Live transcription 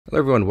Hello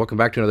everyone, welcome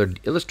back to another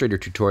Illustrator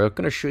tutorial. I'm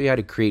going to show you how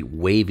to create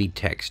wavy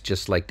text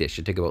just like this.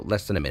 Should take about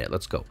less than a minute.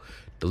 Let's go.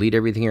 Delete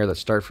everything here. Let's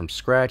start from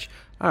scratch.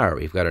 Alright,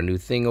 we've got our new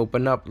thing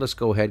open up. Let's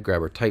go ahead,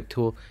 grab our type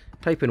tool,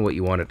 type in what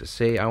you want it to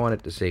say. I want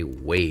it to say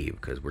wave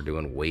because we're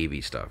doing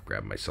wavy stuff.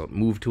 Grab my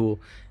move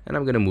tool and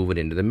I'm going to move it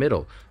into the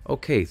middle.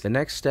 Okay, the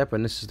next step,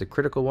 and this is the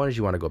critical one, is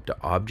you want to go up to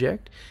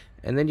Object.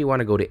 And then you want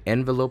to go to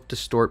Envelope,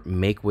 Distort,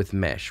 Make with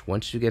Mesh.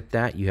 Once you get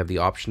that, you have the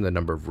option, the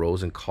number of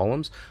rows and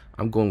columns.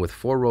 I'm going with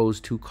 4 rows,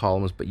 2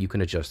 columns, but you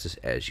can adjust this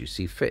as you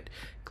see fit.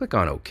 Click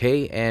on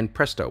OK, and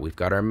presto, we've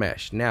got our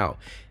mesh. Now,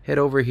 head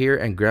over here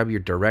and grab your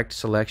Direct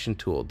Selection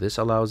tool. This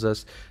allows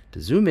us to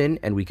zoom in,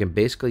 and we can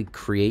basically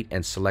create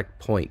and select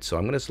points. So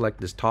I'm going to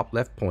select this top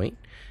left point,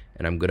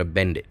 and I'm going to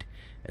bend it.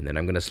 And then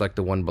I'm going to select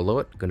the one below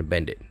it, going to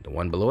bend it. The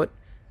one below it,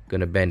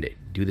 going to bend it.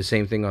 Do the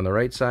same thing on the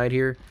right side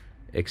here,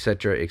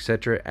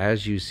 etc.,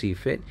 as you see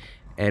fit.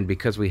 And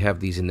because we have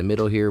these in the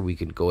middle here, we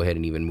can go ahead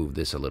and even move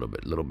this a little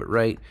bit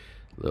right,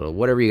 little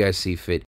whatever you guys see fit.